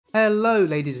Hello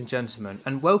ladies and gentlemen,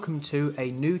 and welcome to a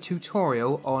new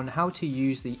tutorial on how to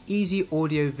use the Easy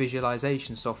Audio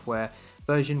Visualization software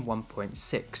version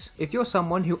 1.6. If you're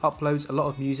someone who uploads a lot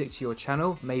of music to your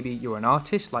channel, maybe you're an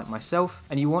artist like myself,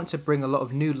 and you want to bring a lot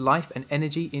of new life and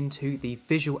energy into the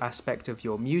visual aspect of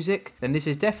your music, then this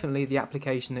is definitely the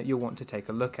application that you'll want to take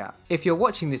a look at. If you're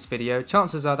watching this video,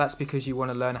 chances are that's because you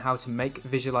want to learn how to make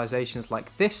visualizations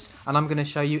like this, and I'm going to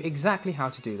show you exactly how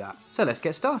to do that. So let's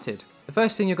get started. The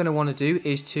first thing you're going to want to do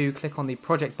is to click on the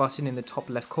project button in the top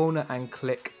left corner and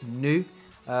click new.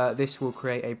 This will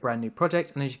create a brand new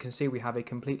project, and as you can see we have a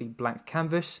completely blank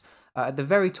canvas. At the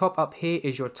very top up here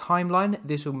is your timeline.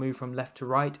 This will move from left to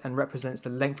right and represents the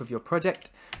length of your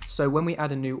project. So when we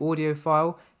add a new audio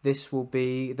file, this will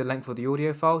be the length of the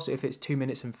audio file. So if it's 2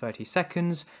 minutes and 30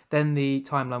 seconds, then the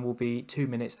timeline will be 2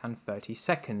 minutes and 30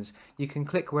 seconds. You can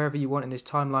click wherever you want in this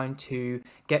timeline to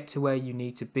get to where you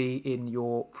need to be in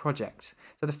your project.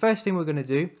 So the first thing we're going to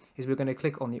do is we're going to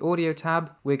click on the audio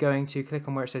tab. We're going to click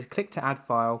on where it says click to add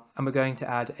file, and we're going to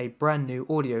add a brand new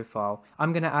audio file.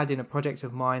 I'm going to add in a project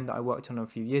of mine that I worked on a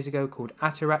few years ago called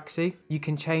Ataraxy. You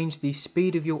can change the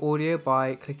speed of your audio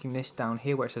by clicking this down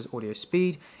here where it says audio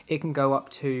speed. It can go up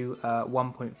to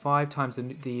 1.5 times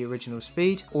the original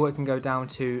speed, or it can go down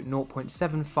to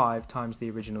 0.75 times the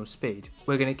original speed.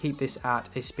 We're going to keep this at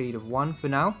a speed of 1 for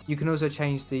now. You can also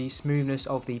change the smoothness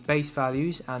of the bass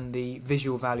values and the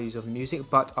visual values of the music,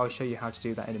 but I'll show you how to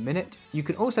do that in a minute. You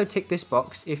can also tick this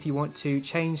box if you want to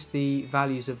change the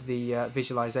values of the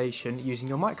visualization using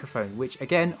your microphone, which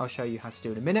again I'll show you how to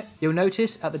do in a minute. You'll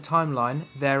notice at the timeline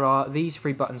there are these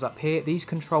 3 buttons up here. These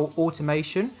control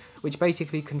automation, which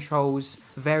basically controls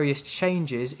various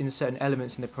changes in certain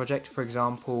elements in the project. For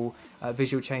example,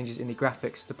 visual changes in the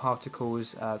graphics, the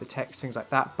particles, the text, things like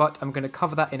that. But I'm going to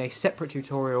cover that in a separate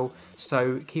tutorial,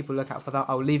 so keep a lookout for that.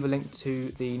 I'll leave a link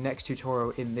to the next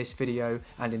tutorial in this video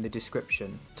and in the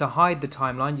description. To hide the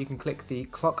timeline, you can click the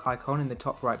clock icon in the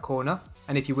top right corner.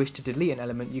 And if you wish to delete an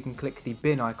element, you can click the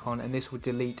bin icon, and this will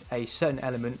delete a certain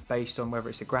element based on whether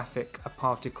it's a graphic, a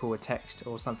particle, a text,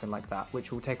 or something like that,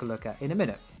 which we'll take a look at in a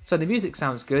minute. So the music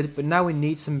sounds good, but now we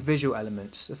need some visual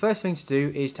elements. The first thing to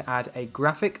do is to add a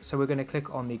graphic. So we're going to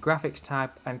click on the graphics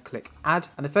tab and click add.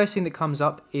 And the first thing that comes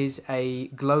up is a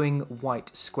glowing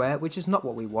white square, which is not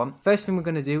what we want. First thing we're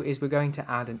going to do is we're going to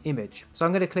add an image. So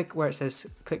I'm going to click where it says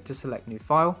click to select new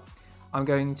file. I'm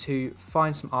going to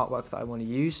find some artwork that I want to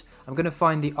use. I'm going to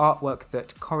find the artwork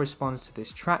that corresponds to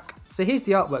this track. So here's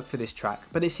the artwork for this track,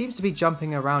 but it seems to be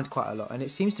jumping around quite a lot, and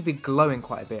it seems to be glowing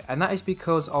quite a bit, and that is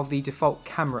because of the default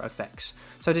camera effects.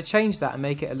 So to change that and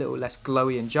make it a little less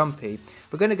glowy and jumpy,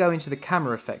 we're going to go into the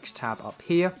camera effects tab up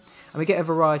here, and we get a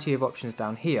variety of options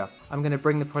down here. I'm going to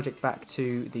bring the project back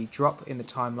to the drop in the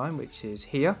timeline, which is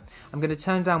here. I'm going to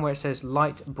turn down where it says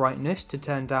light brightness to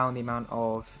turn down the amount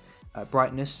of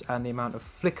brightness and the amount of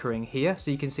flickering here.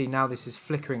 So you can see now this is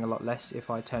flickering a lot less if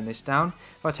I turn this down.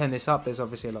 If I turn this up, there's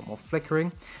obviously a lot more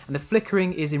flickering, and the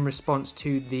flickering is in response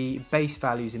to the bass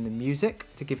values in the music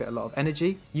to give it a lot of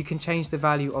energy. You can change the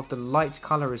value of the light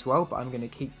color as well, but I'm going to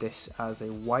keep this as a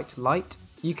white light.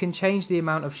 You can change the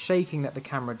amount of shaking that the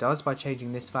camera does by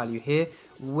changing this value here.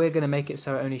 We're going to make it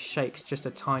so it only shakes just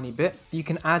a tiny bit. You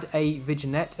can add a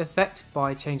vignette effect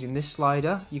by changing this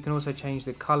slider. You can also change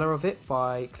the color of it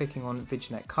by clicking on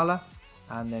vignette color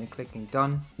and then clicking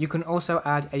done. You can also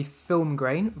add a film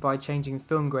grain by changing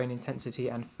film grain intensity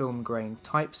and film grain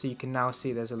type. So you can now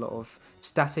see there's a lot of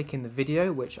static in the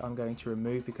video, which I'm going to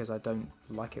remove because I don't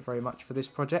like it very much for this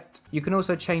project. You can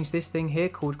also change this thing here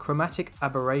called chromatic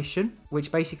aberration,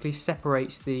 which basically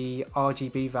separates the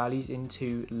RGB values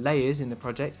into layers in the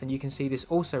project, and you can see this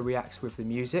also reacts with the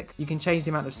music. You can change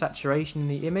the amount of saturation in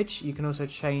the image. You can also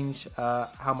change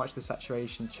how much the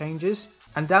saturation changes.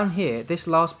 And down here, this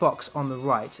last box on the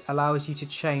right allows you to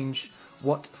change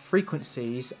what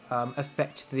frequencies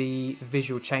affect the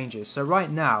visual changes. So right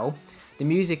now, the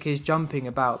music is jumping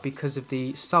about because of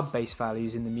the sub-bass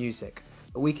values in the music.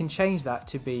 But we can change that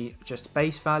to be just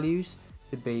bass values,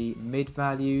 to be mid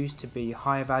values, to be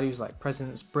higher values like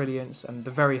presence, brilliance, and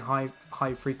the very high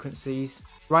frequencies.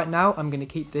 Right now, I'm going to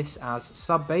keep this as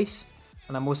sub-bass.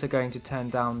 And I'm also going to turn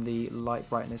down the light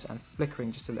brightness and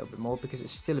flickering just a little bit more because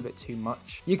it's still a bit too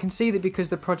much. You can see that because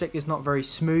the project is not very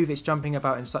smooth, it's jumping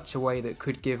about in such a way that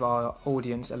could give our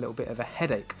audience a little bit of a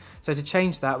headache. So to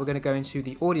change that, we're going to go into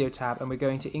the audio tab and we're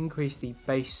going to increase the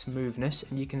bass smoothness,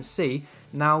 and you can see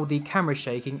now the camera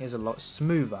shaking is a lot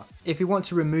smoother. If we want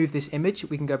to remove this image,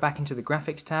 we can go back into the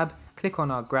graphics tab, click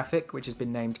on our graphic, which has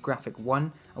been named graphic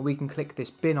 1, and we can click this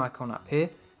bin icon up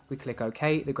here. we click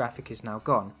OK, the graphic is now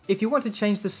gone. If you want to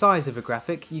change the size of a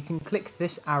graphic, you can click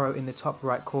this arrow in the top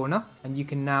right corner, and you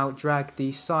can now drag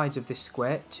the sides of this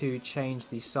square to change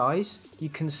the size. You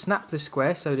can snap the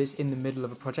square so that it's in the middle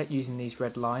of a project using these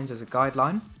red lines as a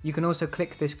guideline. You can also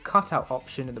click this cutout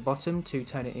option at the bottom to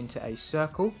turn it into a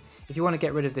circle. If you want to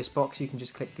get rid of this box, you can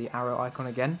just click the arrow icon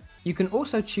again. You can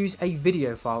also choose a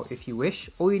video file if you wish.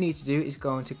 All you need to do is go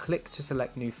on to click to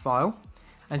select new file,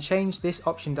 and change this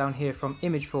option down here from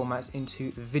image formats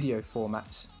into video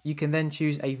formats. You can then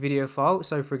choose a video file.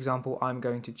 So for example, I'm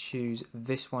going to choose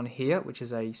this one here, which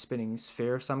is a spinning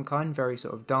sphere of some kind, very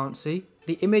sort of dancey.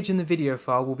 The image in the video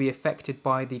file will be affected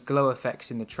by the glow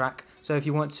effects in the track. So if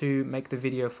you want to make the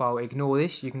video file ignore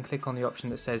this, you can click on the option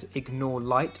that says ignore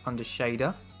light under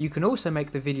shader. You can also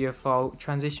make the video file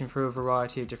transition through a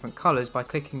variety of different colors by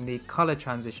clicking the color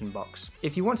transition box.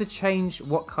 If you want to change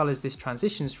what colors this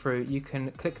transitions through, you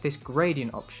can click this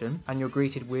gradient option and you're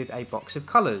greeted with a box of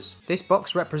colors. This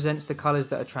box represents the colors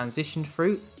that are transitioned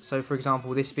through. So for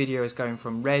example, this video is going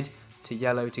from red to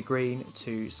yellow to green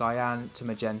to cyan to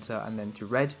magenta and then to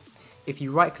red. If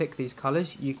you right click these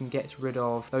colors, you can get rid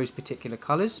of those particular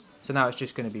colors. So now it's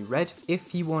just going to be red.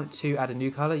 If you want to add a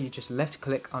new color, you just left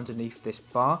click underneath this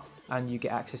bar and you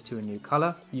get access to a new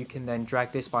color. You can then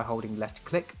drag this by holding left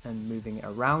click and moving it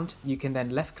around. You can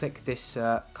then left click this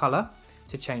color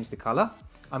to change the color.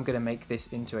 I'm going to make this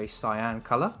into a cyan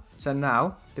color. So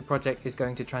now the project is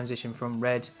going to transition from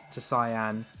red to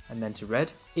cyan and then to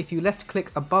red. If you left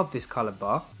click above this color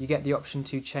bar, you get the option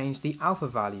to change the alpha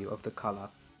value of the color.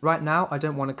 Right now, I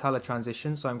don't want a color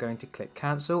transition, so I'm going to click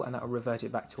cancel and that will revert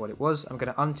it back to what it was. I'm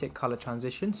going to untick color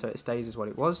transition so it stays as what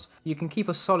it was. You can keep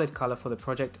a solid color for the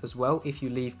project as well. If you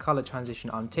leave color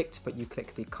transition unticked, but you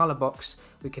click the color box,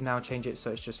 we can now change it so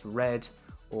it's just red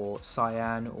or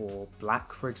cyan or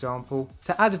black, for example.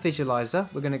 To add a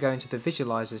visualizer, we're going to go into the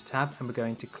visualizers tab and we're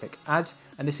going to click add,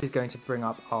 and this is going to bring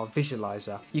up our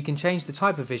visualizer. You can change the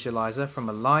type of visualizer from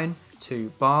a line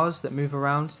to bars that move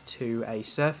around to a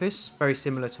surface, very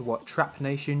similar to what Trap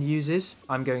Nation uses.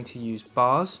 I'm going to use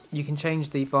bars. You can change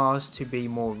the bars to be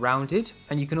more rounded,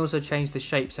 and you can also change the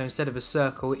shape, so instead of a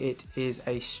circle it is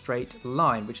a straight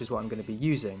line, which is what I'm going to be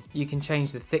using. You can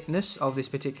change the thickness of this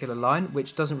particular line,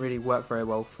 which doesn't really work very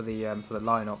well for the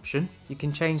line option. You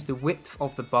can change the width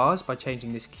of the bars by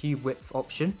changing this cube width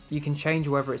option. You can change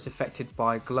whether it's affected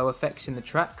by glow effects in the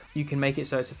track. You can make it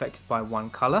so it's affected by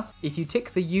one color. If you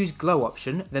tick the use glow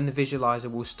option, then the visualizer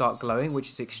will start glowing, which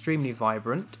is extremely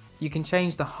vibrant. You can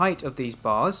change the height of these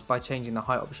bars by changing the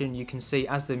height option. You can see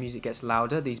as the music gets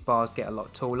louder, these bars get a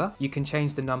lot taller. You can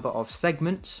change the number of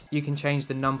segments. You can change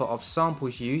the number of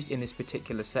samples used in this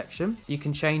particular section. You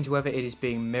can change whether it is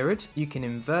being mirrored. You can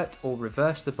invert or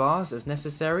reverse the bars as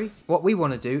necessary. What we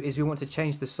want to do is we want to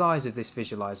change the size of this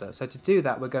visualizer. So to do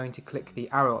that, we're going to click the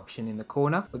arrow option in the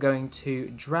corner. We're going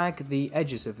to drag the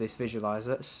edges of this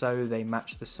visualizer so they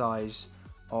match the size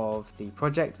of the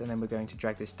project, and then we're going to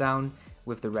drag this down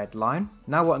with the red line.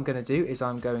 Now what I'm going to do is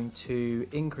I'm going to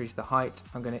increase the height,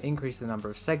 I'm going to increase the number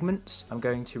of segments, I'm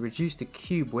going to reduce the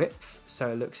cube width so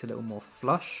it looks a little more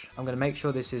flush. I'm going to make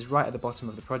sure this is right at the bottom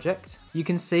of the project. You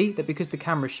can see that because the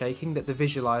camera is shaking, that the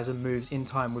visualizer moves in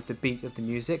time with the beat of the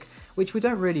music, which we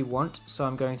don't really want, so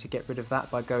I'm going to get rid of that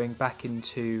by going back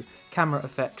into camera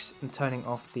effects and turning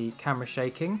off the camera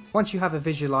shaking. Once you have a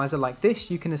visualizer like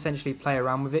this, you can essentially play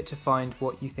around with it to find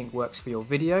what you think works for your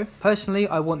video. Personally,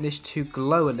 I want this to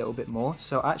glow a little bit more,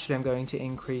 so actually I'm going to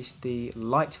increase the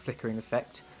light flickering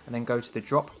effect and then go to the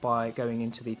drop by going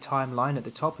into the timeline at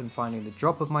the top and finding the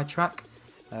drop of my track,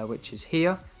 which is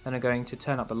here. Then I'm going to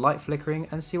turn up the light flickering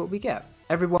and see what we get.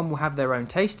 Everyone will have their own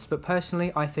tastes, but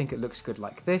personally I think it looks good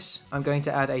like this. I'm going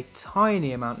to add a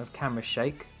tiny amount of camera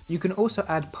shake. You can also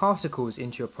add particles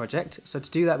into your project, so to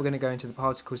do that we're going to go into the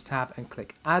particles tab and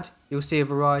click add. You'll see a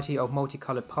variety of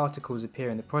multicolored particles appear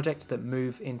in the project that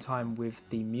move in time with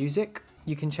the music.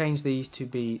 You can change these to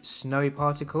be snowy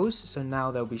particles, so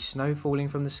now there'll be snow falling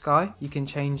from the sky. You can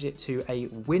change it to a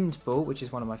wind ball, which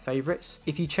is one of my favorites.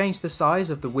 If you change the size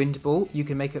of the wind ball, you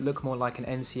can make it look more like an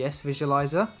NCS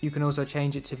visualizer. You can also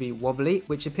change it to be wobbly,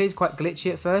 which appears quite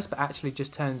glitchy at first, but actually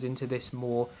just turns into this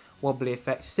more wobbly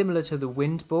effect similar to the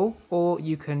wind ball. Or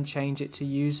you can change it to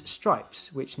use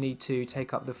stripes, which need to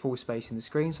take up the full space in the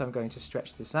screen, so I'm going to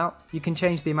stretch this out. You can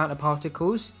change the amount of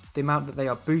particles, the amount that they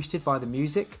are boosted by the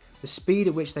music, the speed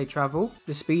at which they travel,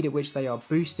 the speed at which they are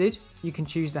boosted. You can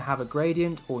choose to have a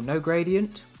gradient or no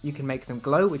gradient. You can make them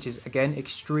glow, which is again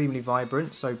extremely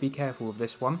vibrant, so be careful with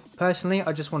this one. Personally,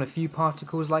 I just want a few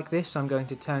particles like this, so I'm going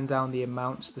to turn down the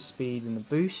amounts, the speed and the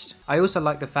boost. I also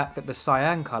like the fact that the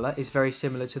cyan colour is very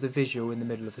similar to the visual in the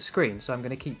middle of the screen, so I'm going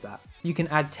to keep that. You can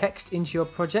add text into your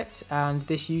project, and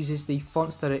this uses the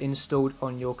fonts that are installed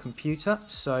on your computer,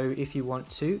 so if you want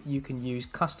to, you can use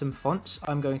custom fonts.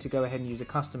 I'm going to go ahead and use a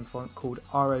custom font called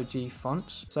ROG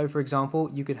fonts. So for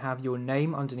example, you could have your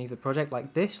name underneath the project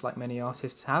like this, like many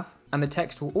artists have, and the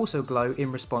text will also glow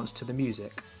in response to the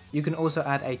music. You can also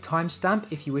add a timestamp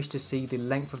if you wish to see the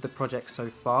length of the project so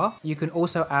far. You can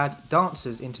also add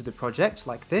dancers into the project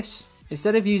like this.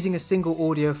 Instead of using a single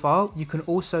audio file, you can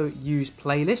also use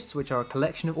playlists, which are a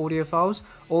collection of audio files,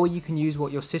 or you can use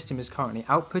what your system is currently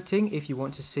outputting if you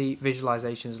want to see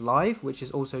visualizations live, which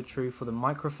is also true for the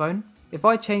microphone. If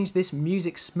I change this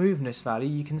music smoothness value,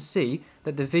 you can see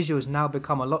that the visuals now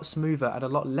become a lot smoother and a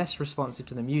lot less responsive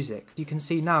to the music. You can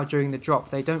see now during the drop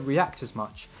they don't react as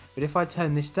much, but if I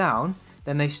turn this down,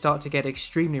 then they start to get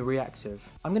extremely reactive.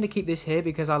 I'm going to keep this here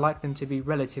because I like them to be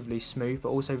relatively smooth but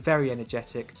also very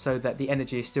energetic, so that the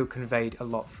energy is still conveyed a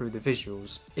lot through the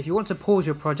visuals. If you want to pause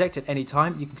your project at any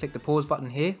time, you can click the pause button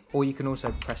here, or you can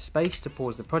also press space to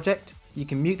pause the project. You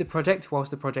can mute the project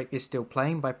whilst the project is still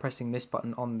playing by pressing this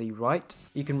button on the right.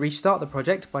 You can restart the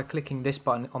project by clicking this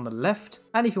button on the left.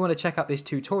 And if you want to check out this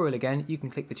tutorial again, you can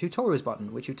click the tutorials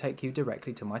button, which will take you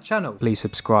directly to my channel. Please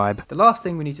subscribe. The last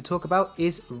thing we need to talk about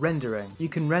is rendering. You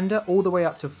can render all the way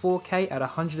up to 4K at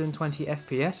 120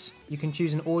 FPS. You can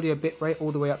choose an audio bitrate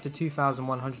all the way up to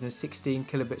 2116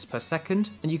 kilobits per second.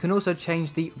 And you can also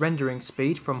change the rendering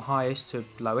speed from highest to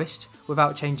lowest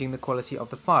without changing the quality of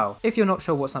the file. If you're not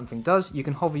sure what something does, you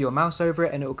can hover your mouse over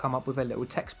it and it will come up with a little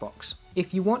text box.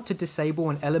 If you want to disable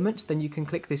an element, then you can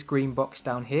click this green box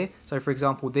down here. So for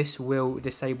example, this will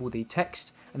disable the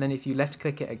text, and then if you left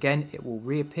click it again, it will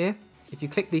reappear. If you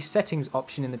click the settings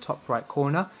option in the top right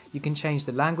corner, you can change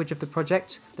the language of the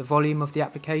project, the volume of the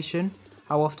application,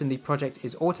 how often the project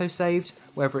is auto-saved,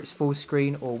 whether it's full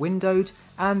screen or windowed,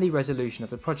 and the resolution of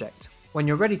the project. When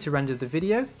you're ready to render the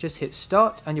video, just hit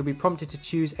start and you'll be prompted to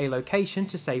choose a location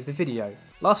to save the video.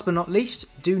 Last but not least,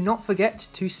 do not forget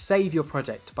to save your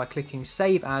project by clicking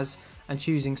save as and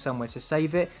choosing somewhere to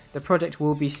save it. The project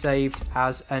will be saved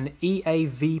as an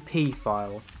EAVP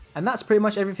file. And that's pretty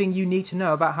much everything you need to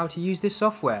know about how to use this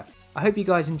software. I hope you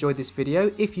guys enjoyed this video.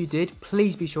 If you did,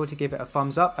 please be sure to give it a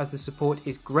thumbs up as the support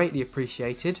is greatly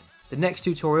appreciated. The next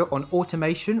tutorial on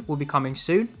automation will be coming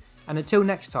soon, and until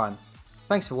next time,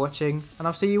 thanks for watching and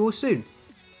I'll see you all soon.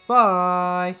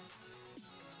 Bye!